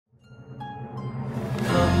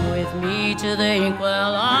beach of the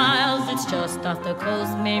Inkwell Isles. It's just off the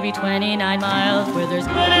coast, maybe 29 miles, where there's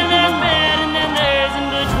good and there's bad and then there's in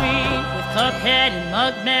between. With Cuphead and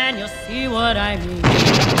Mugman, you'll see what I mean.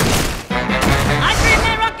 Ice cream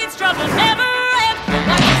and rockets trouble never end.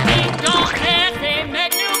 Like the steam don't pass, they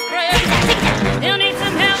make new friends. They'll need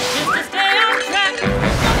some help just to stay on track.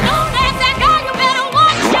 Don't ask that guy, you better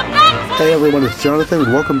watch your back. Hey everyone, it's Jonathan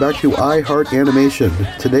and welcome back to I Heart Animation.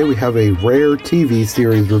 Today we have a rare TV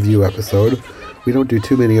series review episode. We don't do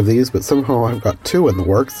too many of these, but somehow I've got two in the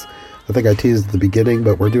works. I think I teased at the beginning,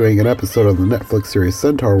 but we're doing an episode of the Netflix series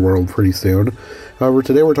Centaur World pretty soon. However,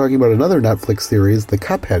 today we're talking about another Netflix series, The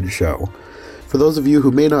Cuphead Show. For those of you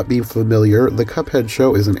who may not be familiar, The Cuphead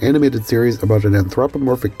Show is an animated series about an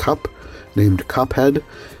anthropomorphic cup named Cuphead,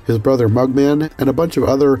 his brother Mugman, and a bunch of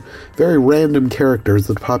other very random characters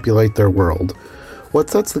that populate their world. What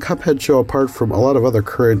sets the Cuphead Show apart from a lot of other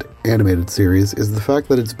current animated series is the fact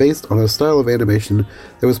that it's based on a style of animation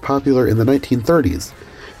that was popular in the 1930s.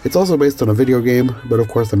 It's also based on a video game, but of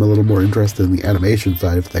course I'm a little more interested in the animation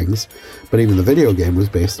side of things, but even the video game was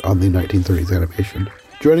based on the 1930s animation.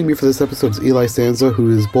 Joining me for this episode is Eli Sanza, who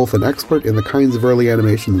is both an expert in the kinds of early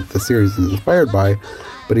animation that the series is inspired by,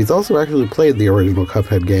 but he's also actually played the original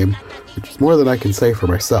Cuphead game, which is more than I can say for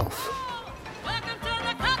myself.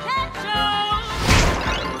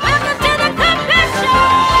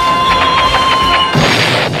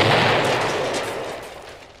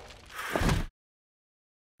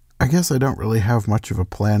 I guess I don't really have much of a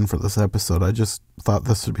plan for this episode. I just thought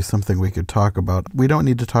this would be something we could talk about. We don't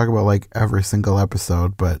need to talk about like every single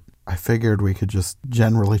episode, but I figured we could just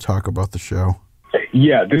generally talk about the show.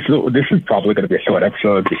 Yeah, this is probably going to be a short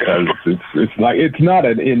episode because it's not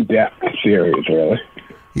an in-depth series, really.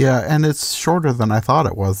 Yeah, and it's shorter than I thought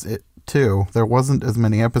it was, too. There wasn't as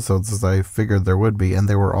many episodes as I figured there would be, and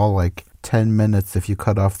they were all like 10 minutes if you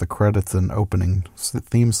cut off the credits and opening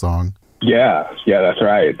theme song. Yeah, that's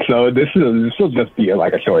right. So this will just be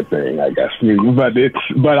like a short thing, I guess.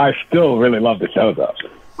 But I still really love the show, though.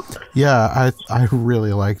 Yeah, I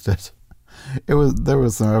really liked it. There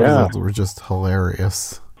was some episodes that were just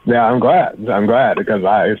hilarious. Yeah, I'm glad because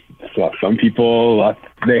some people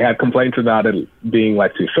they had complaints about it being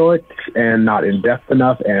like too short and not in depth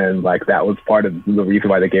enough, and like that was part of the reason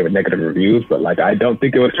why they gave it negative reviews. But like I don't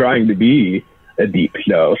think it was trying to be a deep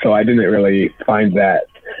show, so I didn't really find that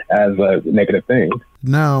as a negative thing.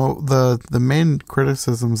 No, the main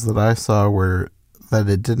criticisms that I saw were that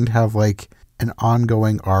it didn't have like an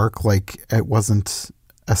ongoing arc, like it wasn't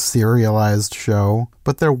a serialized show,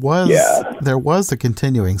 but there was a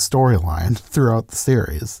continuing storyline throughout the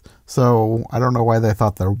series. So I don't know why they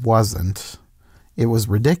thought there wasn't. It was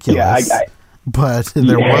ridiculous, but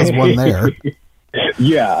there was one there.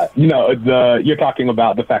 Yeah, you're talking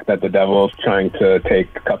about the fact that the devil's trying to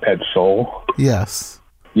take Cuphead's soul. Yes.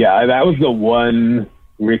 Yeah, that was the one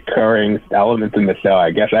recurring element in the show,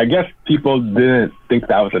 I guess. I guess people didn't think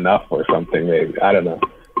that was enough or something, maybe. I don't know.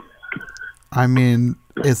 I mean,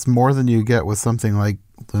 it's more than you get with something like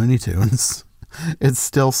Looney Tunes. It's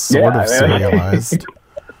still sort of serialized.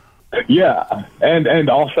 Yeah, and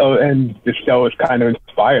the show is kind of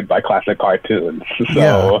inspired by classic cartoons. So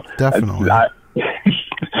yeah, definitely.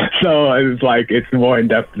 So it's like it's more in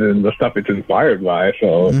depth than the stuff it's inspired by.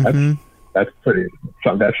 So that's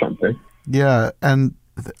something. Yeah, and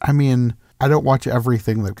I mean, I don't watch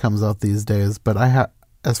everything that comes out these days, but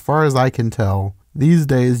as far as I can tell, these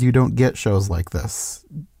days you don't get shows like this.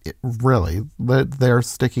 Really, they're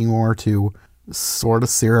sticking more to sort of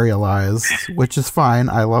serialized, which is fine.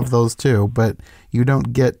 I love those too, but you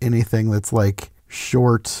don't get anything that's like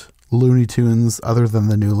short Looney Tunes other than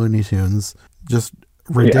the new Looney Tunes. Just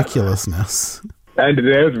ridiculousness. Yeah. And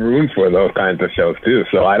there's room for those kinds of shows too,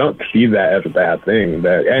 so I don't see that as a bad thing.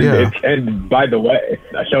 And by the way,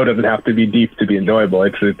 a show doesn't have to be deep to be enjoyable.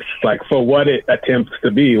 It's like for what it attempts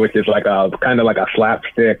to be, which is like a kind of like a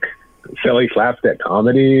silly slapstick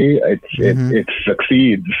comedy. It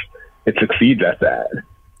succeeds. It succeeds at that.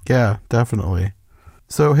 Yeah, definitely.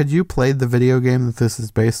 So, had you played the video game that this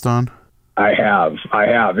is based on? I have.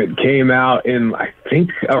 It came out in, I think,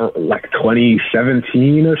 like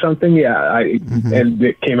 2017 or something. Yeah, and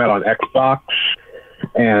it came out on Xbox,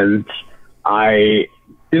 and I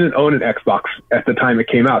didn't own an Xbox at the time it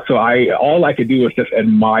came out, so all I could do was just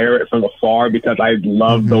admire it from afar because I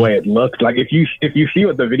loved the way it looked. Like if you see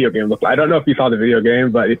what the video game looked like, I don't know if you saw the video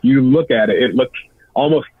game, but if you look at it, it looks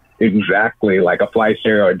almost exactly like a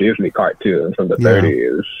Fleischer or Disney cartoon from the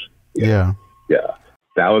 30s. Yeah.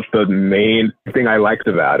 That was the main thing I liked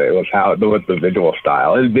about it, was the visual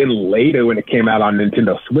style. And then later when it came out on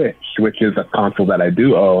Nintendo Switch, which is a console that I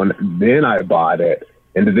do own, then I bought it.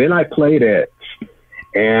 And then I played it,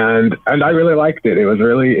 and I really liked it.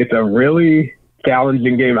 It's a really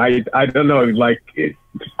challenging game. I don't know,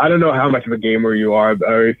 I don't know how much of a gamer you are,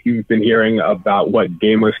 or if you've been hearing about what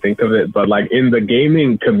gamers think of it, but like in the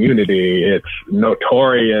gaming community, it's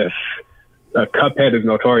notorious. Cuphead is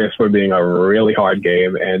notorious for being a really hard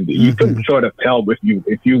game, and you can sort of tell if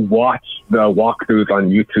you watch the walkthroughs on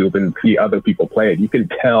YouTube and see other people play it, you can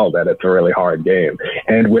tell that it's a really hard game.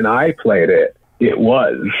 And when I played it, it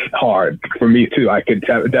was hard for me too. I could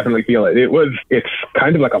definitely feel it. It's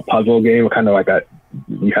kind of like a puzzle game, kind of like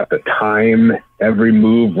you have to time every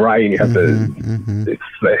move right, and you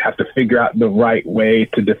have to figure out the right way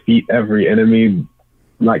to defeat every enemy,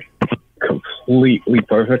 like completely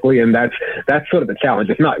perfectly. And that's sort of the challenge.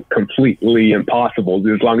 It's not completely impossible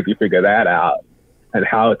as long as you figure that out and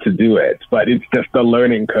how to do it. But it's just the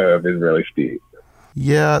learning curve is really steep.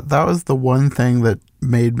 Yeah, that was the one thing that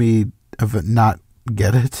made me not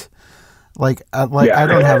get it. I don't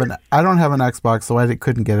have an Xbox, so I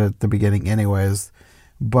couldn't get it at the beginning anyways.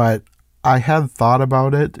 But I had thought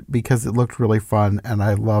about it because it looked really fun and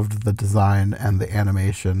I loved the design and the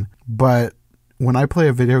animation. But when I play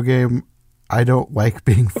a video game, I don't like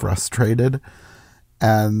being frustrated.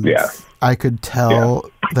 And I could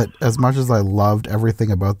tell that as much as I loved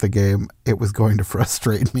everything about the game, it was going to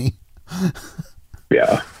frustrate me.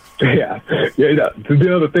 Yeah. The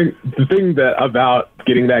thing that about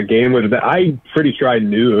getting that game was that I'm pretty sure I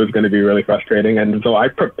knew it was going to be really frustrating, and so I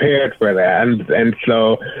prepared for that. And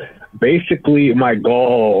so basically, my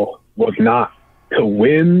goal was not to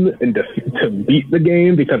win and to beat the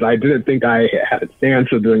game, because I didn't think I had a chance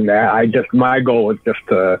of doing that. My goal was just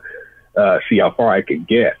to see how far I could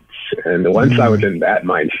get. And once I was in that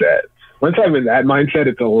mindset.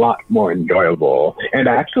 It's a lot more enjoyable. And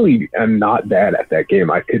actually, I'm not bad at that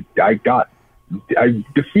game. I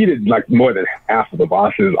defeated like more than half of the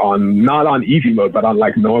bosses not on easy mode, but on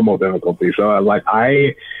like normal difficulty. So I'm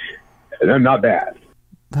not bad.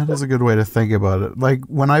 That is a good way to think about it. Like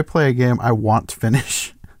when I play a game, I want to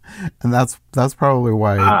finish, and that's probably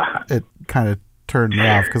why it kind of turned me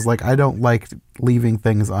off, because like I don't like leaving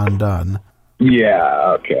things undone.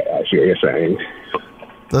 Yeah. Okay. I see what you're saying.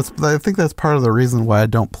 I think that's part of the reason why I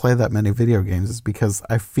don't play that many video games, is because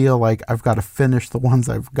I feel like I've got to finish the ones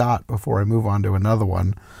I've got before I move on to another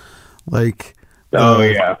one. Like,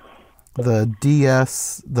 the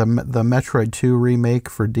DS, the Metroid 2 remake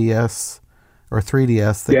for DS or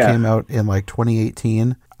 3DS that came out in like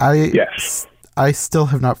 2018. I still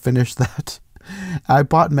have not finished that. I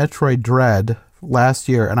bought Metroid Dread last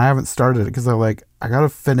year and I haven't started it because I got to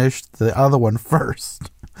finish the other one first.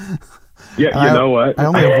 Yeah, you know what? I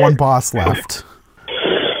only have one boss left.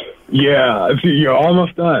 Yeah, see, you're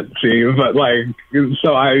almost done. See, but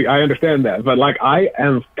so I understand that. But I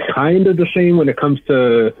am kind of the same when it comes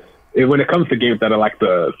to games that are like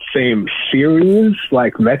the same series,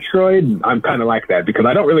 like Metroid. I'm kind of like that because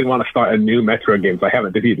I don't really want to start a new Metroid game. So I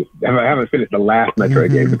haven't finished the last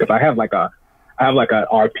Metroid game because I have like an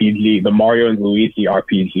RPG, the Mario and Luigi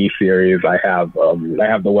RPG series. I have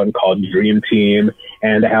the one called Dream Team,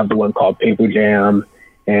 and I have the one called Paper Jam,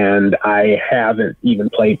 and I haven't even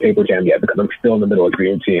played Paper Jam yet because I'm still in the middle of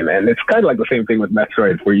Dream Team. And it's kind of like the same thing with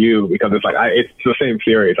Metroid for you, because it's it's the same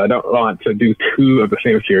series. I don't want to do two of the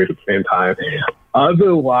same series at the same time.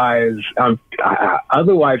 Otherwise,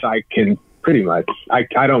 I can pretty much.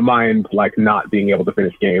 I don't mind not being able to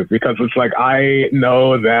finish games, because it's I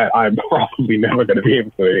know that I'm probably never going to be able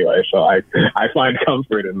to anyway. So I find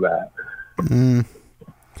comfort in that.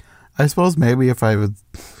 I suppose maybe if I would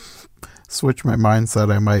switch my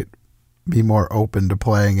mindset, I might be more open to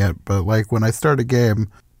playing it. But when I start a game,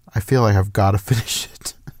 I feel like I've got to finish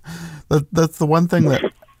it. That's the one thing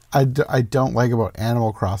that I don't like about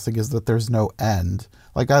Animal Crossing, is that there's no end.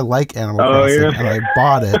 I like Animal Crossing, and I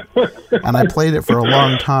bought it, and I played it for a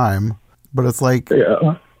long time, but it's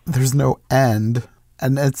there's no end,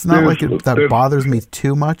 and it's not that bothers me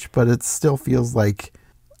too much, but it still feels like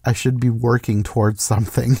I should be working towards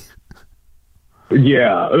something.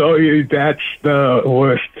 Yeah, that's the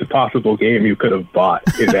worst possible game you could have bought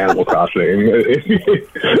in Animal Crossing.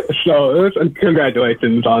 So,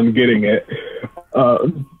 congratulations on getting it.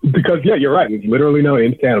 Because you're right. There's literally no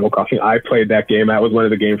end to Animal Crossing. I played that game. That was one of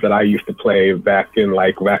the games that I used to play back when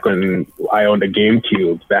I owned a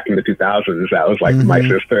GameCube back in the 2000s. That was my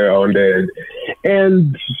sister owned it,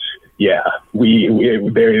 and there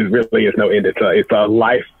really is no end. It's a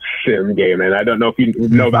life sim game, and I don't know if you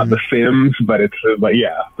know about The Sims, but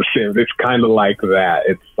The Sims. It's kind of like that.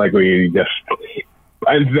 It's where you just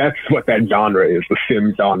And that's what that genre is, the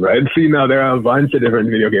sim genre. And so, there are a bunch of different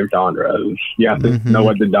video game genres. You have to know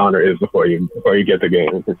what the genre is before you get the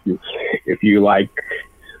game. If you like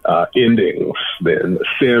endings, then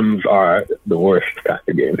Sims are the worst kind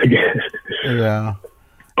of game to get. Yeah.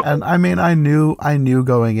 And I mean, I knew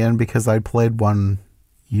going in because I played one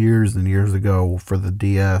years and years ago for the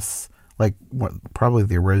DS, probably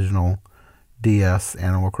the original DS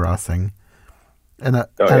Animal Crossing. And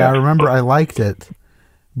I remember I liked it,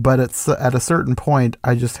 but at a certain point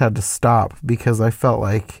I just had to stop because I felt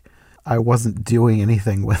like I wasn't doing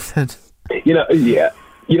anything with it. Yeah.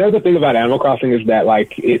 The thing about Animal Crossing is that,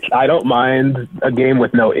 I don't mind a game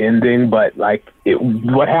with no ending, but,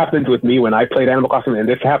 what happens with me when I played Animal Crossing, and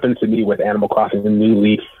this happened to me with Animal Crossing New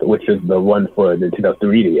Leaf, which is the one for Nintendo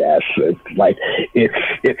 3DS, it's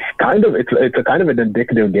a kind of an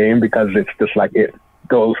addictive game because it's just it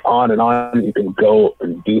goes on and on. You can go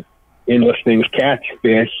and do endless things, catch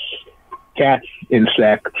fish, catch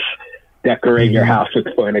insects, decorate your house with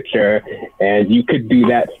furniture, and you could do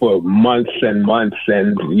that for months and months,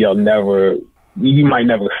 and you might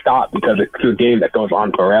never stop because it's a game that goes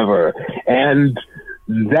on forever. And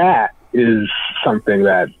that is something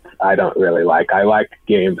that I don't really like. I like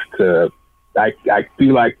games I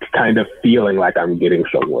feel like kind of feeling like I'm getting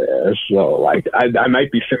somewhere. So I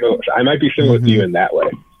might be similar to you in that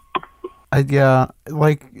way.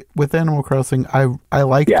 With Animal Crossing, I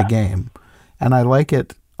like the game, and I like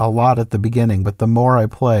it a lot at the beginning, but the more I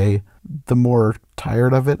play, the more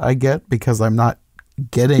tired of it I get because I'm not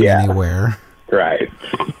getting anywhere. Right.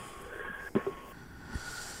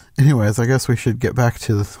 Anyways, I guess we should get back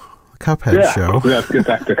to the Cuphead show. Let's get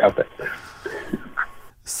back to Cuphead.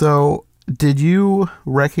 So, did you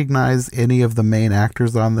recognize any of the main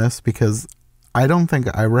actors on this? Because I don't think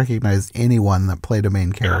I recognized anyone that played a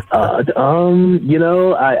main character. I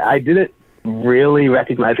didn't really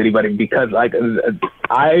recognize anybody because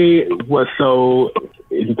I was so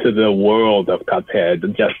into the world of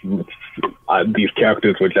Cuphead. Just these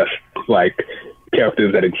characters were just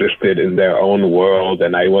characters that existed in their own world,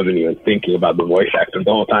 and I wasn't even thinking about the voice actors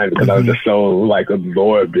the whole time because I was just so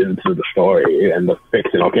absorbed into the story and the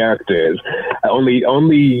fictional characters. The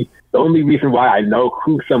only reason why I know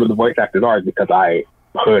who some of the voice actors are is because I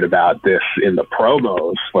heard about this in the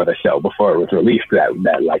promos for the show before it was released,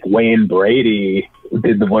 that Wayne Brady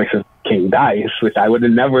did the voice of King Dice, which I would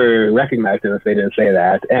have never recognized him if they didn't say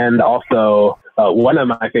that. And also one of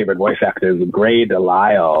my favorite voice actors, Gray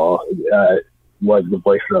Delisle, was the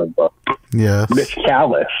voice of Mitch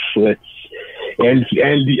Callis, and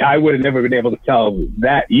I would have never been able to tell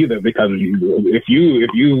that either because if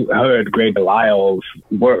you heard Gray Delisle's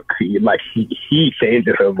work, he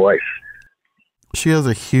changes her voice. She has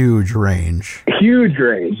a huge range. Huge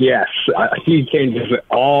range, yes. He changes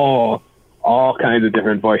all kinds of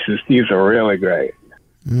different voices. He's really great.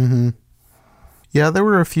 Mm-hmm. Yeah, there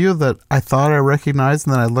were a few that I thought I recognized,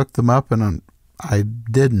 and then I looked them up, and I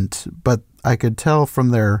didn't. But I could tell from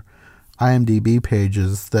their IMDb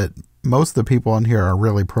pages that most of the people on here are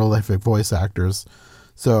really prolific voice actors.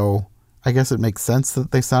 So I guess it makes sense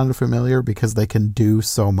that they sounded familiar because they can do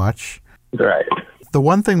so much. Right. The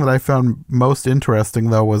one thing that I found most interesting,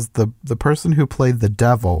 though, was the person who played the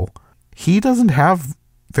devil. He doesn't have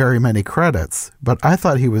very many credits, but I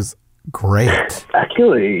thought he was great.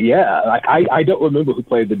 Actually, yeah. I don't remember who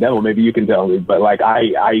played the devil. Maybe you can tell me. But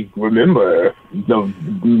I remember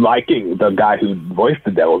liking the guy who voiced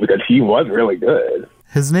the devil because he was really good.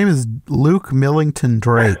 His name is Luke Millington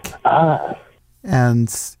Drake.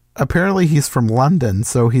 And apparently he's from London,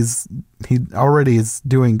 so he already is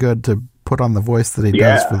doing good to put on the voice that he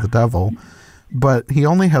does for the devil. But he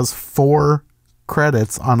only has 4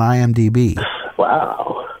 credits on IMDb.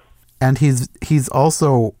 Wow. And he's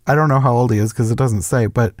also, I don't know how old he is because it doesn't say,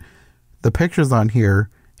 but the pictures on here,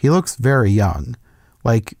 he looks very young.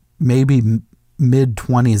 Maybe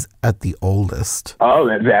mid-20s at the oldest. Oh,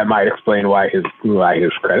 that might explain why his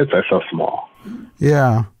credits are so small.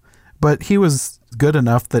 Yeah. But he was good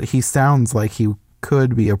enough that he sounds like he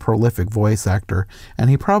could be a prolific voice actor, and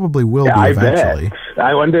he probably will be eventually. Bet.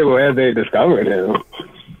 I wonder where they discovered him.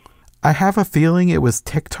 I have a feeling it was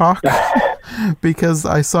TikTok because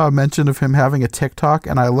I saw a mention of him having a TikTok,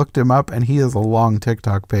 and I looked him up, and he has a long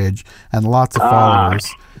TikTok page and lots of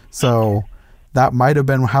followers. So that might have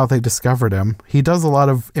been how they discovered him. He does a lot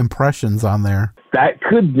of impressions on there. That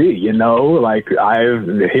could be,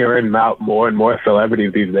 I'm hearing about more and more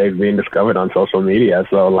celebrities these days being discovered on social media.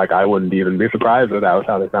 So, I wouldn't even be surprised if that was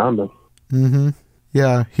how they found him. Mm-hmm.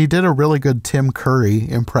 Yeah, he did a really good Tim Curry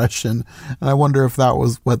impression. And I wonder if that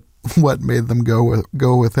was what what made them go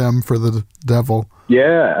with him for the devil.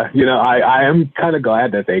 Yeah, I am kind of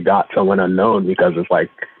glad that they got someone unknown, because it's like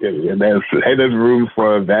there's room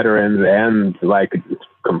for veterans and like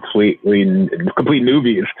complete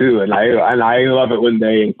newbies too, and I love it when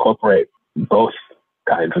they incorporate both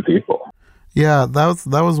kinds of people. Yeah, that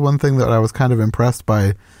was one thing that I was kind of impressed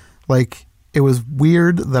by. Like, it was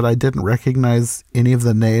weird that I didn't recognize any of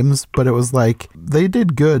the names, but it was like they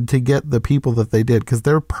did good to get the people that they did, because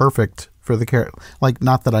they're perfect for the character. Like,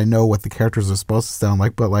 not that I know what the characters are supposed to sound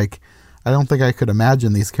like, but like, I don't think I could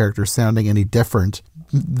imagine these characters sounding any different.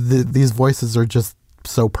 These voices are just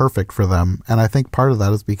so perfect for them, and I think part of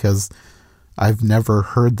that is because I've never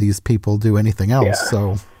heard these people do anything else. Yeah.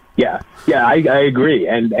 So yeah, I agree.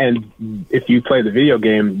 And if you play the video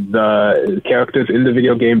game, the characters in the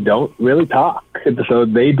video game don't really talk, so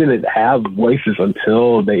they didn't have voices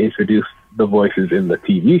until they introduced the voices in the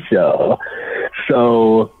TV show.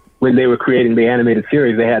 So when they were creating the animated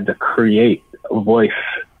series, they had to create a voice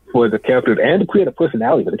for the characters and create a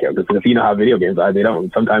personality for the characters, because you know how video games are. They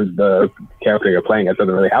don't. Sometimes the character you're playing as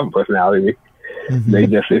doesn't really have a personality. Mm-hmm.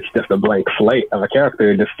 It's just a blank slate of a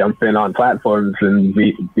character just jumping on platforms and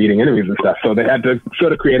beating enemies and stuff. So they had to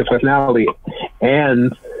sort of create a personality,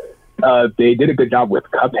 and they did a good job with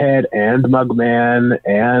Cuphead and Mugman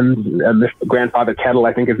and Mr. Grandfather Kettle,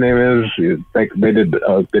 I think his name is. They did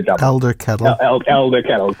a good job. Elder Kettle. Elder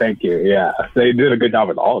Kettle, thank you. Yeah, they did a good job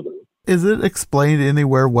with all of them. Is it explained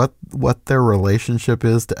anywhere what their relationship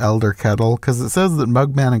is to Elder Kettle? Because it says that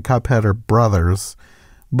Mugman and Cuphead are brothers,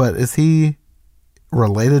 but is he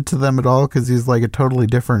related to them at all? Because he's like a totally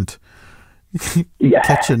different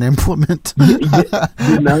kitchen implement. I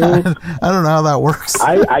don't know how that works.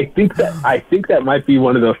 I think that might be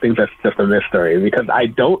one of those things that's just a mystery, because I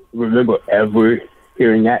don't remember ever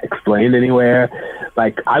hearing that explained anywhere.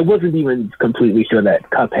 Like, I wasn't even completely sure that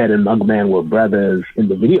Cuphead and Mugman were brothers in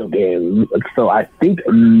the video game, so I think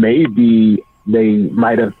maybe they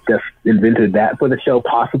might have just invented that for the show,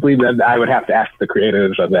 possibly. But I would have to ask the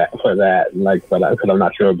creators of that because I'm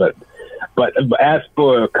not sure. But as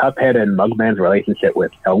for Cuphead and Mugman's relationship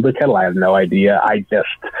with Elder Kettle, I have no idea. I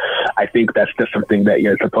think that's just something that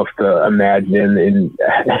you're supposed to imagine in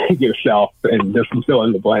yourself and just fill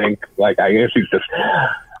in the blank. Like, I guess he's just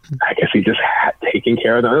taking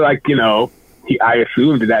care of them. Like, I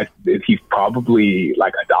assumed that he's probably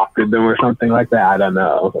like adopted them or something like that. I don't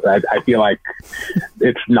know. I feel like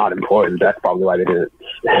it's not important. That's probably why they didn't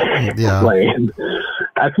explain.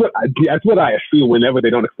 That's what I assume. Whenever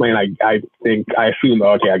they don't explain, I assume,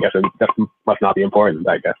 okay, I guess that must not be important,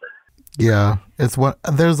 I guess. Yeah,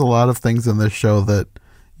 there's a lot of things in this show that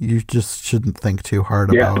you just shouldn't think too hard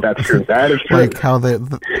about. Yeah, that's true. That is true. Like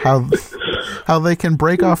how they can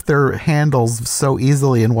break off their handles so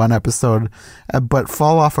easily in one episode, but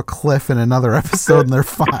fall off a cliff in another episode and they're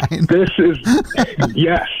fine.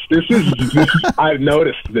 I've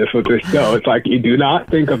noticed this with this show. It's like, you do not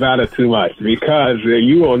think about it too much, because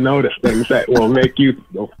you will notice things that will make you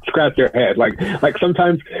scratch your head. Like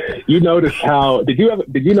sometimes you notice how, did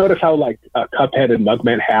you notice how like Cuphead and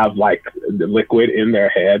Mugman have like liquid in their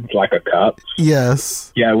heads, like a cup?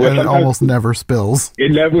 Yes. Yeah. And it almost never spills.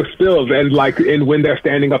 It never spills. And when they're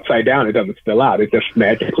standing upside down, it doesn't spill out. It just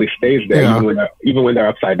magically stays there, even when they're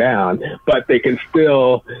upside down. But they can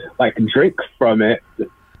still like drink from it,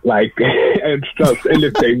 like and stuff. And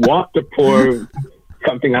if they want to pour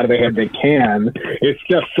something out of their head, they can. It's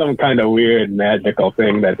just some kind of weird magical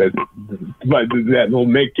thing that will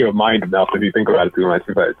make your mind melt if you think about it too much.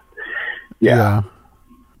 But yeah.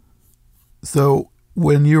 So,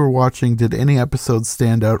 when you were watching, did any episodes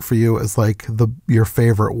stand out for you as like your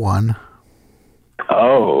favorite one?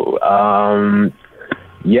 Oh,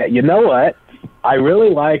 yeah. You know what? I really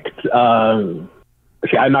liked. I'm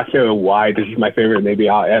not sure why this is my favorite. Maybe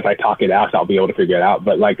as I talk it out, I'll be able to figure it out.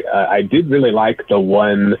 But like, I did really like the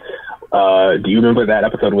one. Do you remember that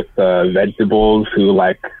episode with the vegetables who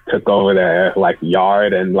like took over their like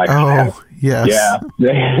yard and like? Oh, yes. Yeah,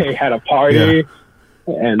 they had a party. Yeah.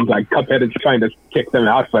 And like Cuphead is trying to kick them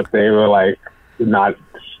out, but they were like not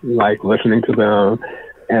like listening to them,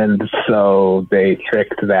 and so they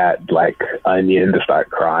tricked that like onion to start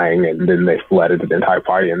crying, and then they flooded the entire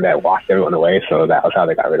party, and that washed everyone away. So that was how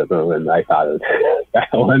they got rid of them. And I thought that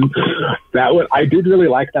one, I did really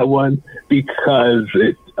like that one, because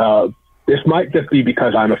it. This might just be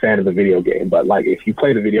because I'm a fan of the video game, but like if you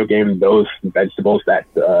play the video game, those vegetables that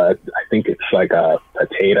I think it's like a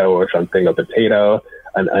potato or something, a potato,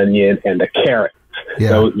 an onion, and a carrot. Yeah.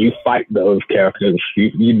 So you fight those characters.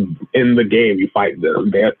 You in the game, you fight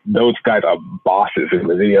them. Those guys are bosses in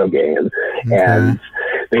the video game, and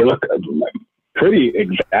they look like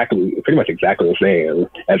pretty much exactly the same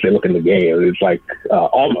as they look in the game. It's like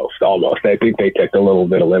almost. I think they take a little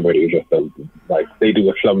bit of liberty with them, like they do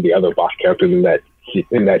with some of the other boss characters in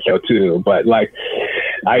that show too. But like,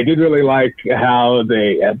 I did really like how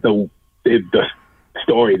they the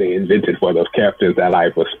story they invented for those characters that I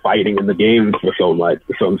was fighting in the games for so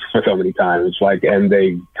many times. Like, and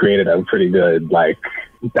they created a pretty good like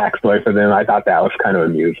backstory for them. I thought that was kind of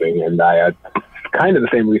amusing, and I kind of the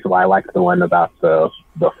same reason why I liked the one about the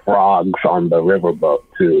frogs on the riverboat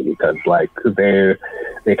too, because like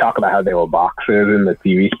they talk about how they were boxers in the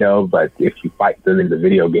TV show, but if you fight them in the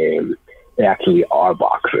video game, they actually are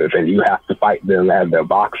boxers, and you have to fight them as they're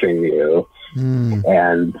boxing you.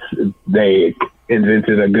 And they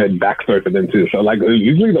invented a good backstory for them too. So like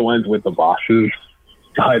usually the ones with the bosses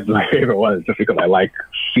are my favorite ones, just because I like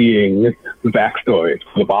seeing the backstory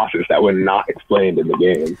for the bosses that were not explained in the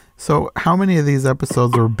game. So how many of these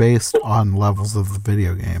episodes are based on levels of the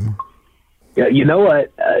video game? Yeah, you know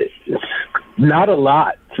what? Not a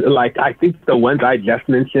lot. Like, I think the ones I just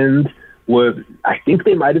mentioned I think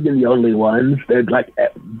they might have been the only ones. They're like,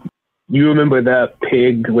 you remember the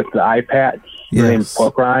pig with the eye patch? Yes. Named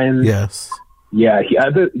Porkrine? Yes. Yeah,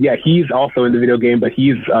 he's also in the video game, but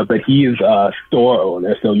he's a store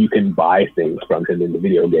owner, so you can buy things from him in the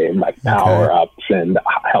video game, like power-ups and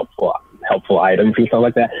helpful items and stuff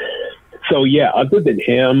like that. So yeah, other than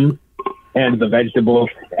him and the vegetables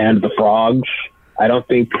and the frogs, I don't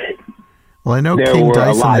think. Well, I know King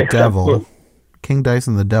Dice and the Devil. King Dice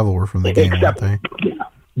and the Devil were from the game, weren't they?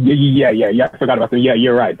 Yeah. I forgot about them. Yeah,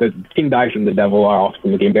 you're right. The King Dice and the Devil are also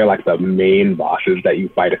from the game. They're like the main bosses that you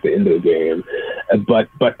fight at the end of the game. But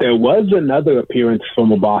there was another appearance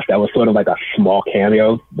from a boss that was sort of like a small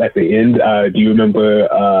cameo at the end. Do you remember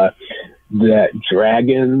that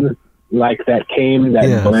dragon like that came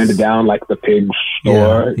that burned down like the pig's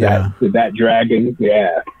store? Yeah. That dragon.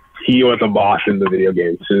 Yeah, he was a boss in the video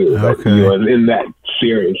game too. But he was in that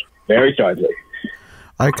series. Very shortly.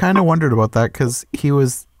 I kind of wondered about that because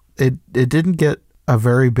it didn't get a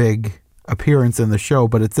very big appearance in the show,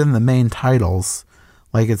 but it's in the main titles,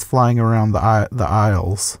 like it's flying around the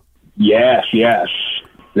aisles. Yes,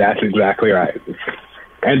 that's exactly right.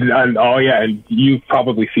 And you've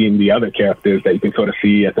probably seen the other characters that you can sort of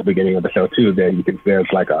see at the beginning of the show too. There's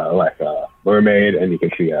like a mermaid, and you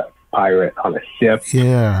can see a pirate on a ship.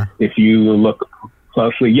 Yeah, if you look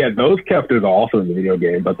closely, those characters are also in the video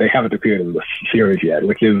game, but they haven't appeared in the series yet,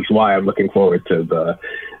 which is why I'm looking forward to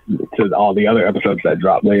all the other episodes that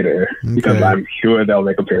drop later, because I'm sure they'll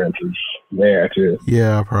make appearances there too.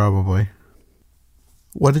 Yeah, probably.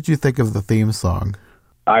 What did you think of the theme song?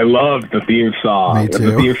 I loved the theme song. Me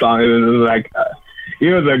too. The theme song is like, it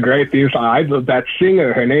was a great theme song. That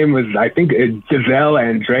singer, her name was, I think, Giselle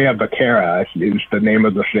Andrea Becerra is the name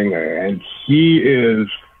of the singer, and she is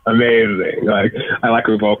amazing. Like, I like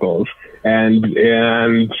her vocals, and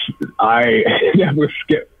I never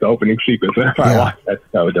skipped the opening sequence whenever I watched that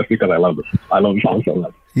show, just because I love the song so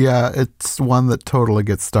much. Yeah, it's one that totally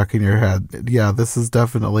gets stuck in your head. Yeah, this is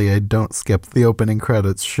definitely a don't skip the opening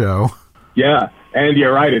credits show. Yeah, and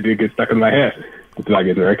you're right, it did get stuck in my head. It's like,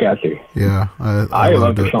 it's very catchy. Yeah, I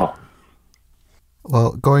love the song.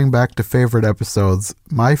 Well, going back to favorite episodes,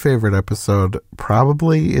 my favorite episode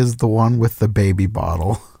probably is the one with the baby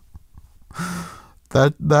bottle.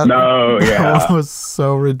 That was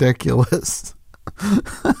so ridiculous.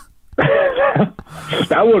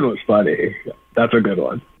 That one was funny. That's a good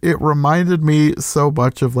one. It reminded me so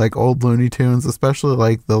much of like old Looney Tunes, especially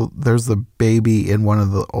like there's the baby in one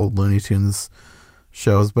of the old Looney Tunes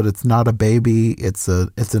shows, but it's not a baby. It's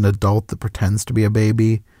an adult that pretends to be a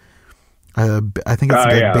baby. I think it's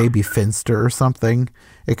like Baby Finster or something.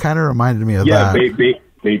 It kind of reminded me of that.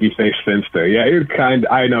 Babyface Finster. Yeah,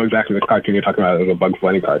 I know exactly the cartoon you're talking about. It was a Bugs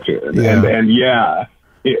Bunny cartoon. Yeah. And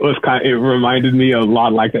it was it reminded me a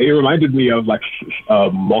lot like that. It reminded me of like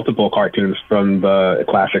multiple cartoons from the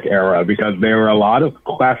classic era, because there were a lot of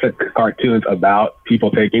classic cartoons about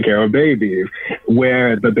people taking care of babies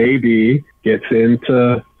where the baby gets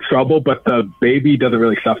into trouble, but the baby doesn't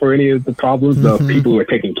really suffer any of the problems. The people who are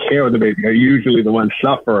taking care of the baby are usually the ones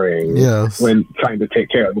suffering when trying to take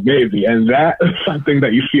care of the baby. And that is something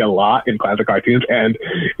that you see a lot in classic cartoons. And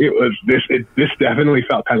this definitely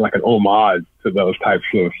felt kind of like an homage to those types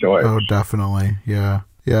of stories. Oh, definitely. Yeah.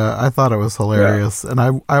 I thought it was hilarious. And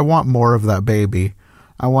I want more of that baby.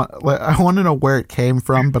 I want to know where it came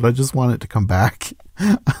from, but I just want it to come back.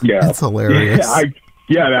 Yeah. It's hilarious.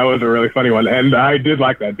 Yeah, that was a really funny one. And I did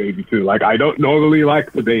like that baby, too. Like, I don't normally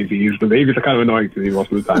like the babies. The babies are kind of annoying to me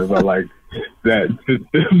most of the time. But, like, That,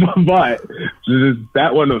 but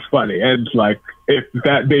that one was funny, and like if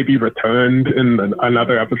that maybe returned in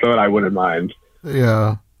another episode, I wouldn't mind.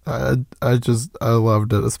 Yeah, I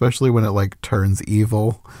loved it, especially when it like turns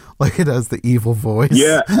evil, like it has the evil voice.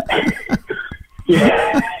 Yeah,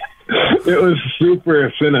 yeah, it was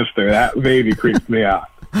super sinister. That baby creeped me out.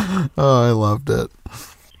 Oh, I loved it.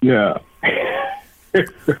 Yeah.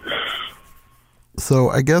 So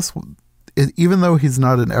I guess even though he's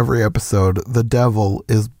not in every episode, the devil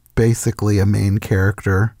is basically a main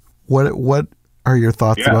character. What are your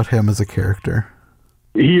thoughts about him as a character?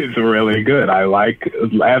 He is really good. I like,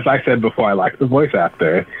 as I said before, I like the voice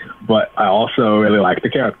actor, but I also really like the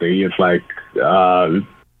character. He is like,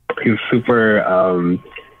 he's super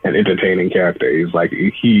an entertaining character. He's like,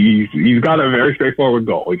 he's got a very straightforward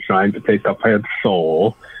goal. He's trying to take Cuphead's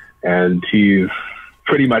soul, and he's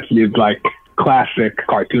pretty much like classic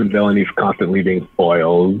cartoon villain. He's constantly being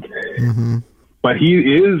foiled. Mm-hmm. But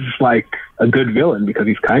he is like a good villain because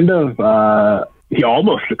he's kind of he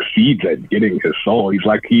almost succeeds at getting his soul. He's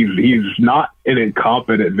like he's not an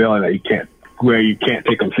incompetent villain that you can't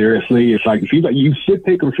take him seriously. It's like it seems like you should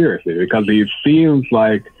take him seriously because he seems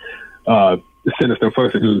like a sinister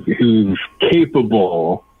person who's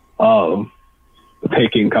capable of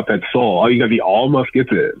taking Cuphead's soul because he almost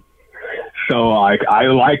gets it. So like I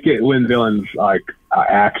like it when villains like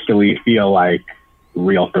actually feel like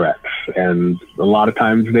real threats, and a lot of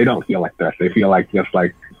times they don't feel like threats. They feel like just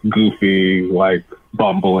like goofy, like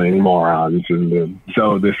bumbling morons. And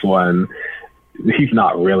so this one, he's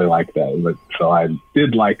not really like that, but so I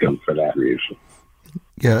did like him for that reason.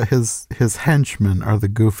 Yeah, his henchmen are the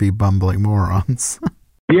goofy, bumbling morons.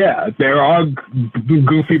 Yeah, there are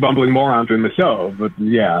goofy, bumbling morons in the show, but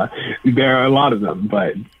yeah, there are a lot of them.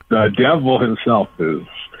 But the devil himself is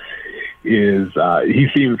he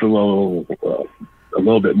seems a little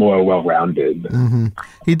bit more well-rounded. Mm-hmm.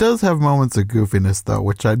 He does have moments of goofiness, though,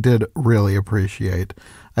 which I did really appreciate.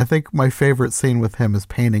 I think my favorite scene with him is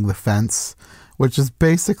painting the fence, which is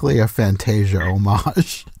basically a Fantasia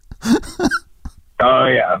homage. Oh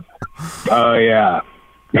yeah.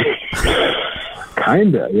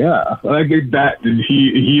 Kinda, yeah. Like that.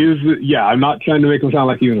 He is. Yeah, I'm not trying to make him sound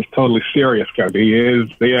like he was a totally serious character. He is.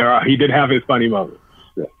 He did have his funny moments.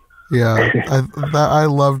 Yeah, I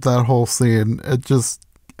loved that whole scene. It just,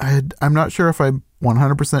 I'm not sure if I'm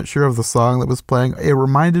 100% sure of the song that was playing. It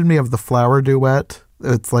reminded me of the Flower Duet.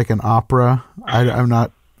 It's like an opera. I'm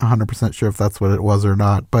not 100% sure if that's what it was or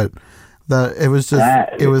not, but it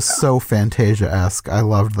was so Fantasia-esque. I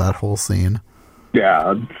loved that whole scene.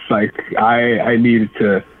 Yeah, it's like I need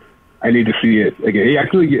to see it again.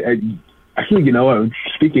 Actually, you know what?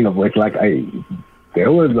 Speaking of which, like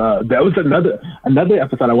there was another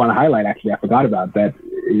episode I want to highlight. Actually, I forgot about that.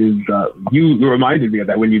 Is you reminded me of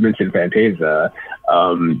that when you mentioned Fantasia?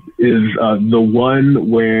 Is the one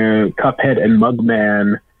where Cuphead and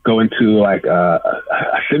Mugman go into like a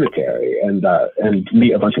cemetery and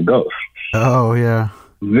meet a bunch of ghosts? Oh yeah.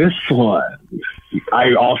 This one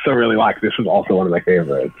I also really like. This is also one of my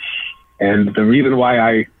favorites, and the reason why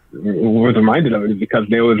I was reminded of it is because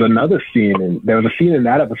there was a scene in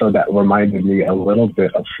that episode that reminded me a little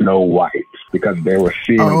bit of Snow White, because they were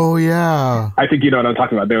seeing. Oh yeah, I think you know what I'm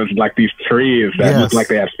talking about. There was like these trees that looked like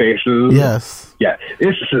they had faces. Yes. Yeah.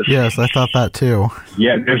 Yes, I thought that too.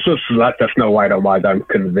 Yeah, this was like the Snow White homage. I'm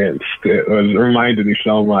convinced it reminded me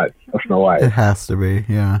so much of Snow White. It has to be.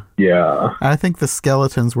 Yeah. Yeah. I think the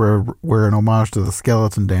skeletons were an homage to the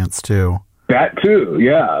skeleton dance too. That too,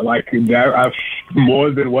 yeah. Like there are more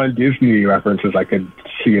than one Disney references I could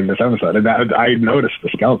see in this episode, and I noticed the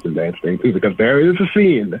skeleton dance thing too, because there is a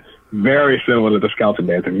scene very similar to the skeleton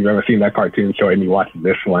dance. If you've ever seen that cartoon show and you watch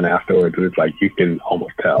this one afterwards, it's like you can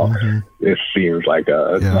almost tell. Mm-hmm. It seems like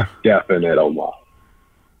a definite homage.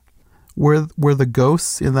 Were the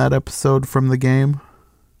ghosts in that episode from the game?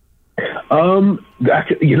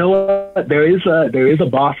 You know what? There is a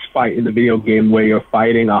boss fight in the video game where you're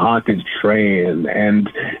fighting a haunted train, and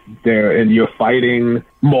you're fighting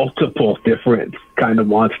multiple different kind of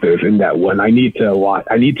monsters in that one. I need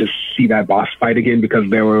to see that boss fight again, because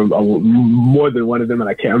there were more than one of them, and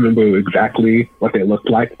I can't remember exactly what they looked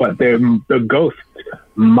like. But the ghosts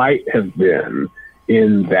might have been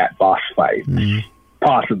in that boss fight,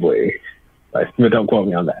 possibly. But don't quote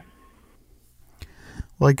me on that.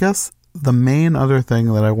 Well, I guess the main other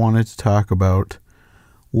thing that I wanted to talk about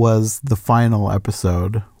was the final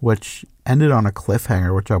episode, which ended on a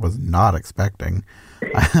cliffhanger, which I was not expecting.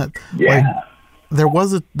 Yeah. Like, there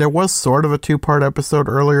was sort of a 2-part episode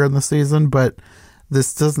earlier in the season, but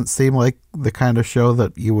this doesn't seem like the kind of show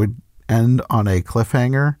that you would end on a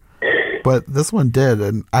cliffhanger. but this one did,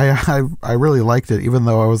 and I really liked it, even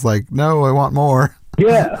though I was like, no, I want more.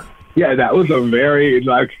 Yeah, that was a very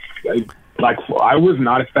like I was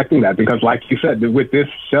not expecting that, because like you said, with this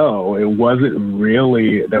show, there wasn't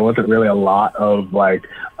really a lot of like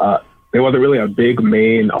there wasn't really a big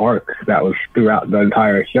main arc that was throughout the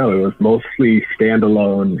entire show. It was mostly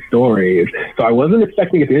standalone stories. So I wasn't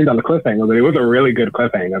expecting it to end on the cliffhanger, but it was a really good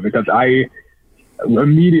cliffhanger, because I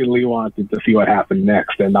immediately wanted to see what happened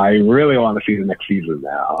next, and I really want to see the next season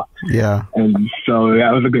now. Yeah. And so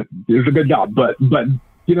that was a good job. But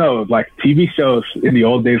you know, like TV shows in the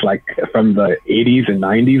old days, like from the 80s and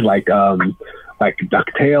 90s, like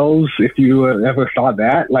DuckTales, if you ever saw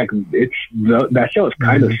that, like that show is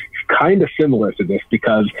kind of similar to this,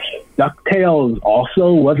 because DuckTales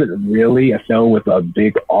also wasn't really a show with a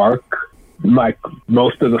big arc. Like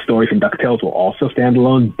most of the stories from DuckTales were also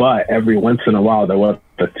standalone, but every once in a while there was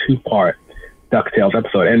a 2-part DuckTales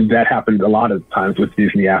episode, and that happened a lot of times with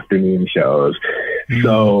Disney afternoon shows.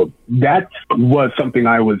 So that was something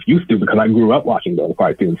I was used to, because I grew up watching those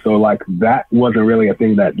cartoons. So like that wasn't really a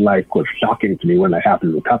thing that like was shocking to me when that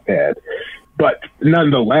happened with Cuphead. But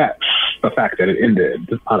nonetheless, the fact that it ended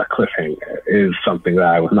on a cliffhanger is something that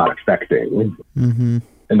I was not expecting. Mm-hmm.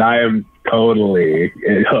 And I am totally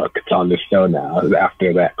hooked on this show now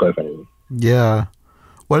after that cliffhanger. Yeah.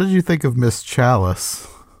 What did you think of Miss Chalice?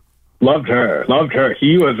 Loved her.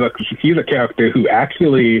 He's a character who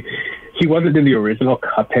actually, he wasn't in the original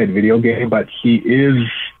Cuphead video game, but he is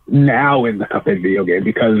now in the Cuphead video game,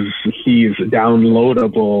 because he's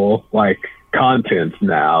downloadable like content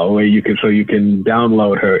now, where you can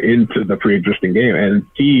download her into the pre-existing game, and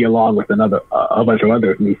he, along with a bunch of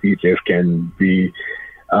other new features, can be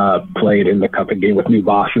played in the Cuphead game with new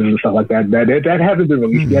bosses and stuff like that. That hasn't been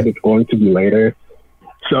released yet. It's going to be later.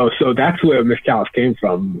 So that's where Miss Chalice came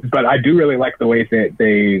from. But I do really like the way that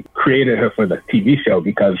they created her for the TV show,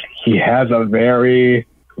 because he has a very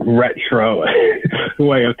retro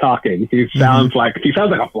way of talking. He sounds like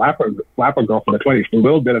a flapper girl from the 20s. A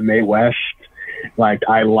little bit of Mae West. Like,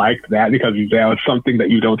 I liked that, because that was something that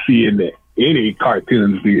you don't see in any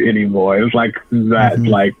cartoons anymore. It's like that,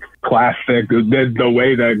 like classic, the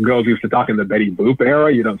way that girls used to talk in the Betty Boop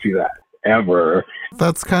era. You don't see that ever.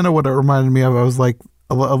 That's kind of what it reminded me of. I was like,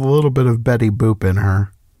 a little bit of Betty Boop in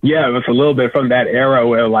her. Yeah, it was a little bit from that era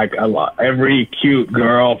where like every cute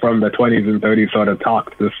girl from the 20s and 30s sort of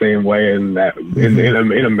talked the same way in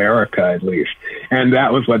America, at least. And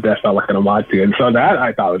that was what that felt like an homage to. And so that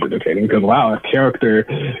I thought was entertaining, because wow, a character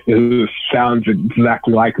who sounds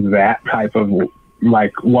exactly like that type of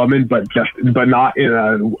like woman, but not in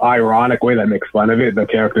an ironic way that makes fun of it. The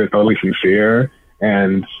character is totally sincere,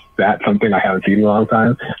 and that's something I haven't seen in a long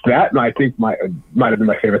time. That I think might have been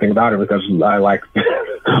my favorite thing about her, because I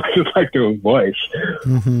just liked her voice.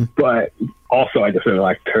 Mm-hmm. But also I just really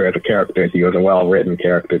liked her as a character. She was a well-written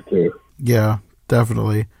character too. Yeah,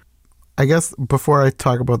 definitely. I guess before I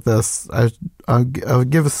talk about this, I'll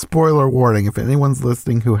give a spoiler warning. If anyone's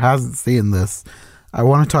listening who hasn't seen this, I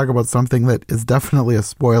want to talk about something that is definitely a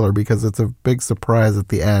spoiler, because it's a big surprise at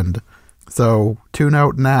the end. So tune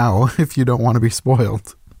out now if you don't want to be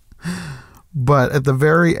spoiled. But at the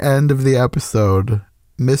very end of the episode,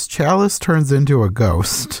 Miss Chalice turns into a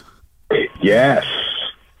ghost. Yes.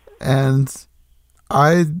 And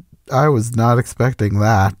I was not expecting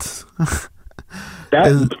that.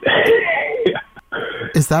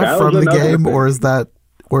 Is that from the game, or is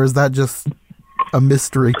that just a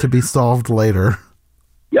mystery to be solved later?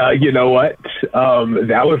 You know what?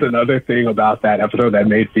 That was another thing about that episode that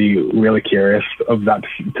made me really curious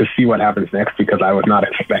to see what happens next, because I was not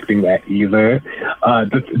expecting that either.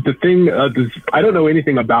 The thing, I don't know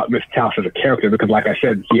anything about Miss Chalice as a character, because like I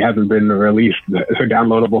said, she hasn't been released. Her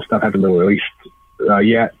downloadable stuff hasn't been released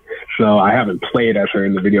yet, so I haven't played as her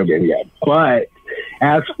in the video game yet. But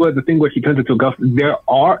as for the thing where she turns into a ghost,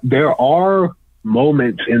 there are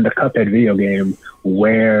moments in the Cuphead video game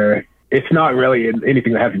where it's not really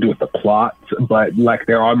anything that has to do with the plot, but like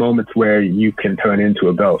there are moments where you can turn into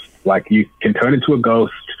a ghost. Like you can turn into a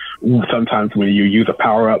ghost sometimes when you use a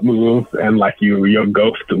power-up move, and like your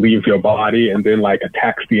ghost leaves your body and then like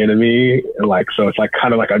attacks the enemy. And like, so it's like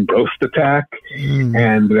kind of like a ghost attack.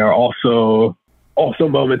 And there are also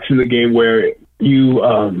moments in the game where you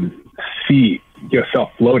see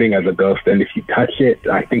yourself floating as a ghost, and if you touch it,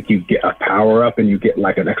 I think you get a power-up and you get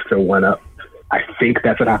like an extra 1-up. I think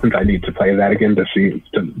that's what happens. I need to play that again to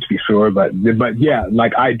be sure. But yeah,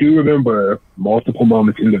 like I do remember multiple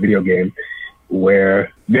moments in the video game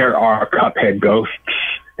where there are Cuphead ghosts.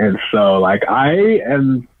 And so like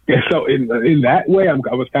in that way, I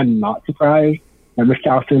was kind of not surprised. and Miss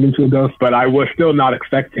Chalice turned into a ghost, but I was still not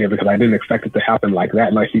expecting it because I didn't expect it to happen like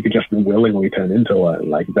that. Like she could just willingly turn into one.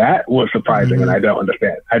 Like that was surprising, and I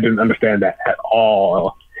didn't understand that at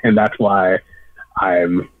all, and that's why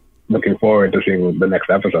I'm looking forward to seeing the next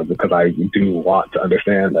episode because I do want to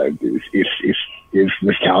understand. Like, is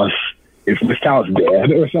Miss Chalice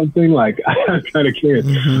dead or something? Like I'm kind of curious.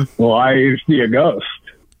 Why is she a ghost?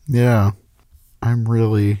 Yeah, I'm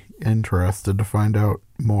really interested to find out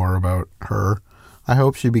more about her. I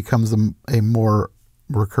hope she becomes a more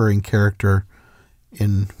recurring character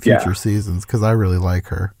in future seasons because I really like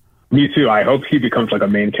her. Me too. I hope he becomes like a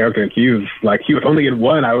main character. He was only in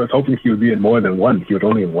one. I was hoping he would be in more than one. He was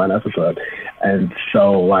only in one episode. And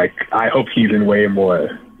so like I hope he's in way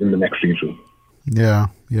more in the next season. Yeah.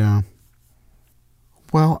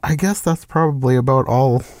 Well, I guess that's probably about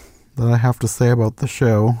all that I have to say about the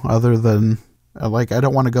show, other than like I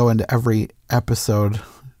don't want to go into every episode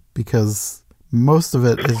because most of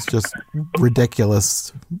it is just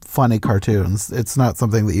ridiculous, funny cartoons. It's not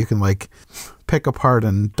something that you can like pick apart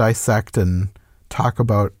and dissect and talk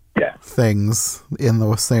about things in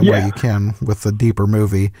the same way you can with a deeper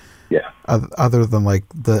movie. Yeah. Other than like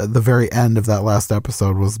the very end of that last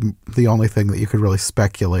episode was the only thing that you could really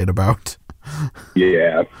speculate about.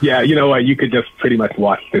 Yeah. You know what? You could just pretty much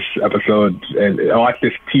watch this episode and watch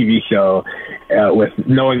this TV show with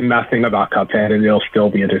knowing nothing about Cuphead, and it'll still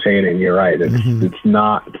be entertaining. You're right. It's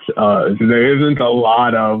not. There isn't a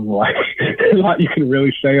lot of like a lot you can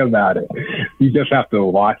really say about it. You just have to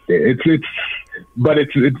watch it. But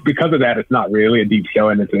it's because of that. It's not really a deep show,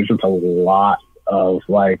 and there's just a lot of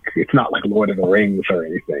like, it's not like Lord of the Rings or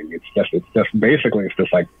anything. It's just basically it's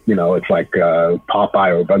just like, you know, it's like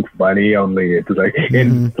Popeye or Bugs Bunny, only it's like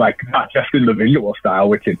in like not just in the visual style,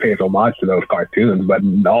 which it pays homage to those cartoons, but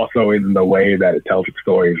also in the way that it tells its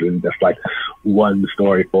stories in just like one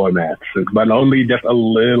story formats, but only just a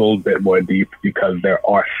little bit more deep because there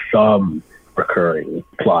are some recurring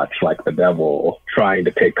plots like the devil trying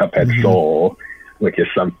to take Cuphead's soul, which is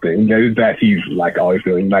something that he's like always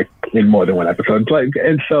doing, like in more than one episode. Like,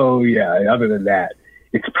 and so, other than that,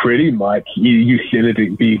 it's pretty much, you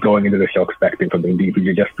shouldn't be going into the show expecting something deep.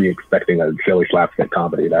 You just be expecting a silly slapstick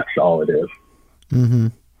comedy. That's all it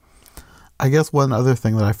is. I guess one other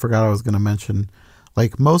thing that I forgot I was going to mention,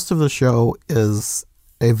 like most of the show is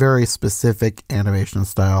a very specific animation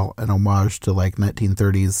style, an homage to like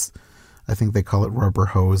 1930s, I think they call it rubber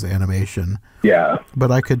hose animation. Yeah.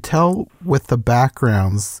 But I could tell with the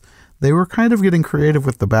backgrounds, they were kind of getting creative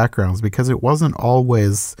with the backgrounds because it wasn't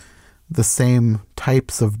always the same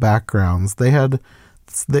types of backgrounds.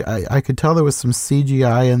 I could tell there was some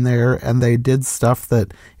CGI in there, and they did stuff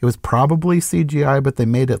that it was probably CGI, but they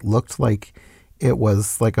made it look like it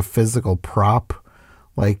was like a physical prop,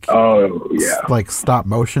 like like stop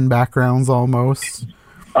motion backgrounds almost.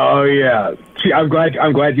 Oh yeah. See, I'm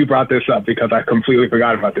glad you brought this up because I completely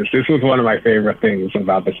forgot about this. This was one of my favorite things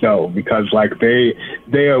about the show because like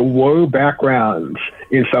there were backgrounds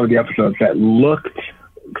in some of the episodes that looked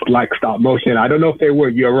like stop motion. I don't know if they were.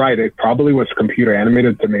 You're right. It probably was computer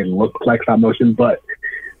animated to make it look like stop motion, but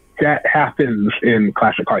that happens in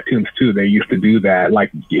classic cartoons too. They used to do that.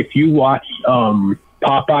 Like if you watch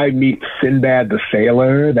Popeye meets Sinbad the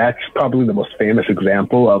Sailor, that's probably the most famous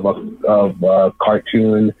example of a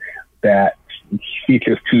cartoon that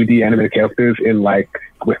features 2D animated characters in like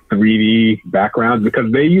with 3D backgrounds,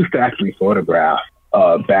 because they used to actually photograph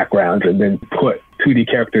backgrounds and then put 2D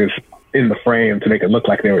characters in the frame to make it look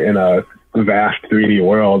like they were in a vast 3D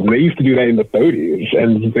world. They used to do that in the 30s,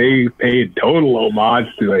 and they paid total homage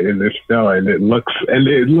to it in this show, and it looks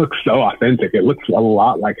so authentic. It looks a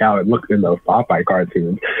lot like how it looked in those Popeye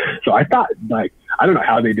cartoons. So I thought, like, I don't know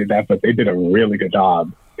how they did that, but they did a really good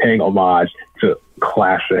job paying homage to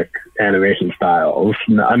classic animation styles,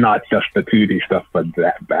 not just the 2D stuff, but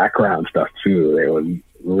that background stuff too. It was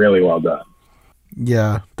really well done.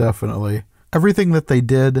 Yeah, definitely. Everything that they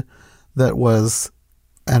did that was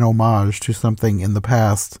an homage to something in the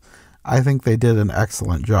past, I think they did an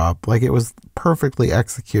excellent job. Like, it was perfectly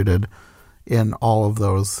executed in all of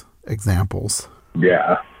those examples.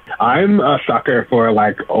 Yeah. I'm a sucker for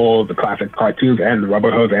like old classic cartoons and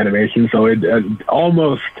rubber hose animation, so it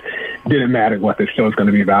almost didn't matter what this show is going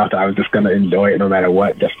to be about. I was just going to enjoy it no matter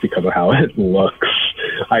what, just because of how it looks.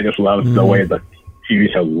 I just love the way the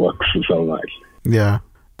TV show looks so much. Yeah,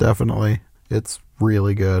 definitely. It's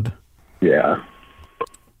really good. Yeah.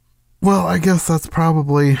 Well, I guess that's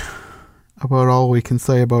probably about all we can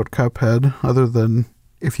say about Cuphead, other than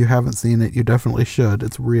if you haven't seen it, you definitely should.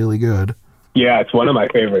 It's really good. Yeah, it's one of my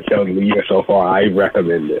favorite shows of the year so far. I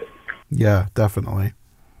recommend it. Yeah, definitely.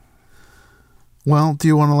 Well, do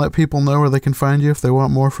you want to let people know where they can find you if they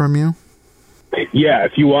want more from you? Yeah,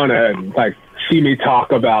 if you want to like see me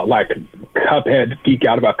talk about like Cuphead, geek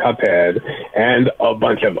out about Cuphead, and a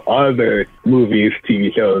bunch of other movies,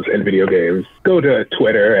 TV shows, and video games, go to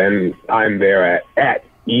Twitter, and I'm there at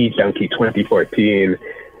eJunkie2014.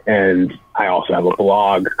 And I also have a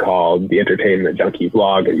blog called The Entertainment Junkie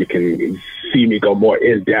Blog, and you can see me go more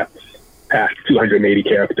in depth past 280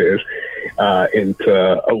 characters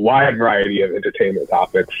into a wide variety of entertainment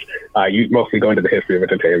topics. You mostly go into the history of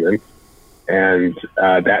entertainment. And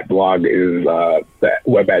that blog is, the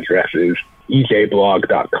web address is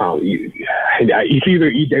ejblog.com. It's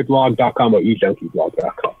either ejblog.com or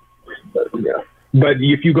ejunkiblog.com. But, yeah. But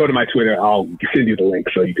if you go to my Twitter, I'll send you the link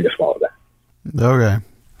so you can just follow that. Okay.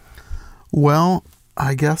 Well,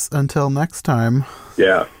 I guess until next time.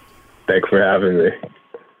 Yeah. Thanks for having me.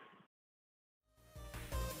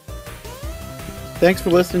 Thanks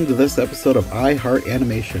for listening to this episode of iHeart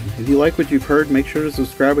Animation. If you like what you've heard, make sure to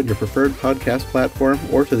subscribe on your preferred podcast platform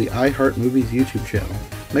or to the iHeart Movies YouTube channel.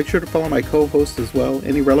 Make sure to follow my co-host as well.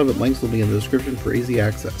 Any relevant links will be in the description for easy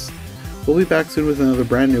access. We'll be back soon with another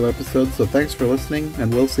brand new episode, so thanks for listening,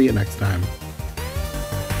 and we'll see you next time.